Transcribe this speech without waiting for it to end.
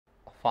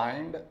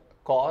Find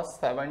cos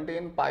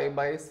 17 pi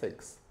by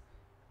 6.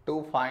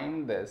 To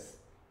find this,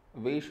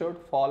 we should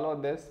follow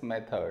this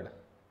method.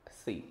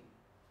 See.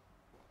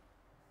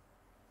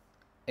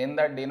 In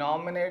the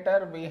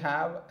denominator we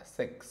have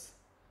 6.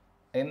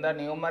 In the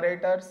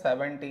numerator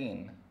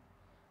 17.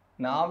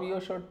 Now you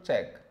should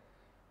check.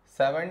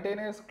 17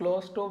 is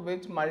close to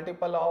which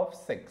multiple of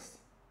 6?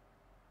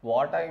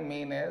 What I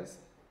mean is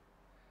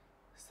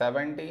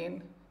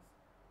 17,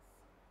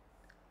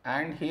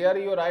 and here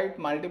you write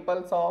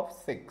multiples of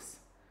 6,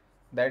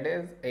 that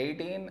is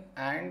 18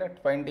 and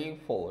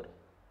 24.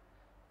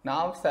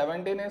 Now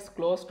 17 is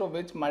close to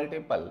which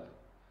multiple?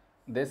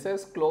 This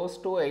is close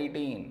to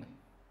 18.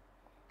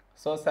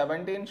 So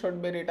 17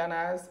 should be written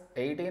as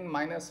 18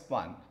 minus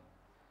 1.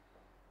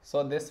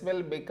 So this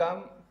will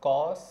become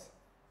cos.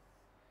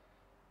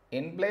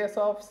 In place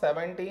of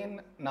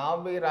 17, now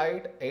we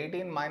write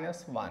 18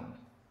 minus 1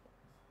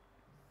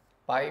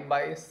 pi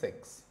by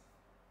 6.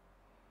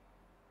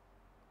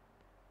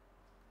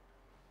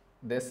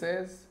 This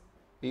is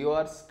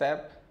your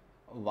step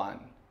 1.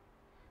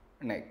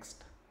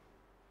 Next,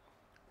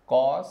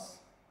 cos.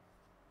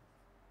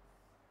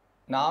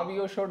 Now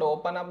you should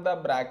open up the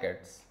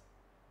brackets.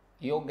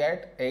 You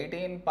get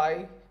 18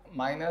 pi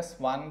minus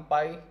 1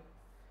 pi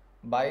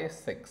by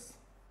 6.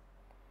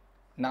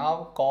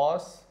 Now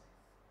cos.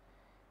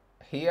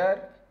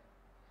 Here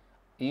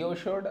you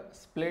should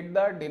split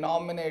the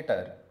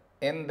denominator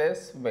in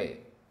this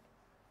way.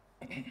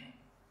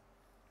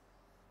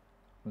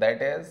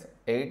 That is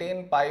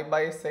 18 pi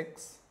by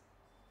 6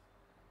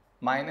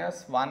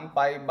 minus 1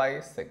 pi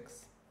by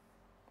 6.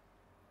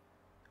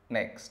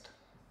 Next,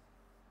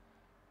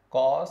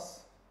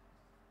 cos.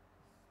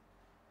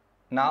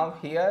 Now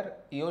here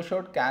you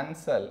should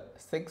cancel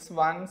 6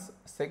 1s,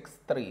 6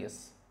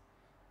 3s.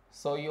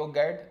 So you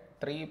get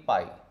 3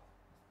 pi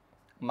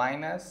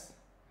minus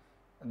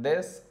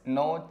this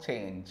no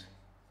change,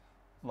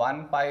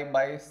 1 pi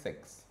by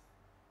 6.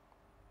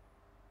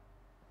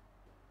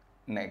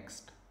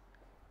 Next,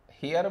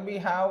 here we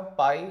have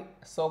pi,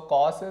 so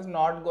cos is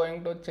not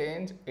going to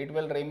change, it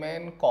will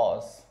remain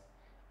cos,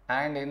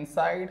 and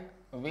inside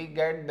we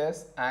get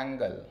this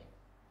angle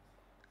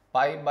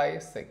pi by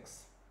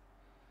 6.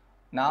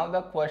 Now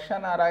the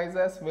question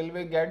arises, will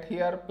we get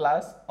here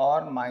plus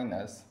or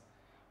minus?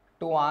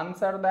 To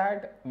answer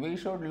that, we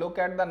should look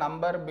at the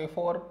number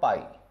before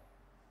pi,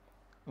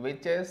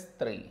 which is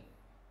 3,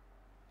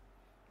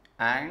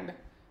 and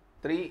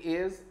 3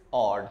 is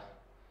odd,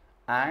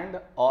 and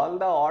all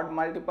the odd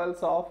multiples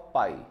of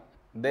pi,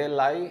 they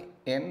lie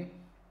in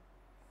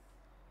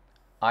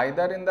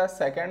either in the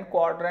second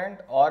quadrant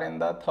or in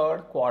the third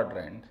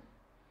quadrant.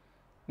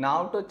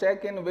 Now to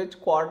check in which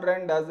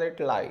quadrant does it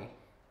lie,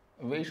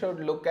 we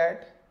should look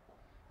at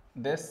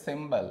this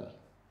symbol.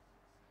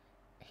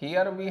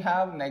 Here we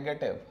have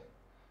negative,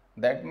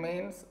 that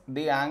means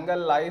the angle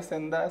lies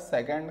in the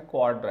second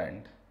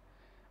quadrant,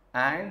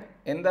 and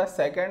in the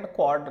second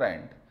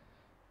quadrant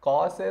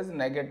cos is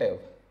negative,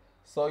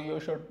 so you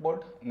should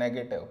put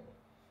negative.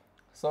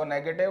 So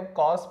negative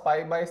cos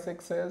pi by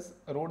 6 is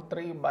root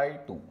 3 by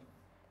 2.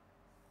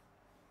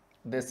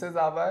 This is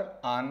our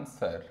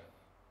answer.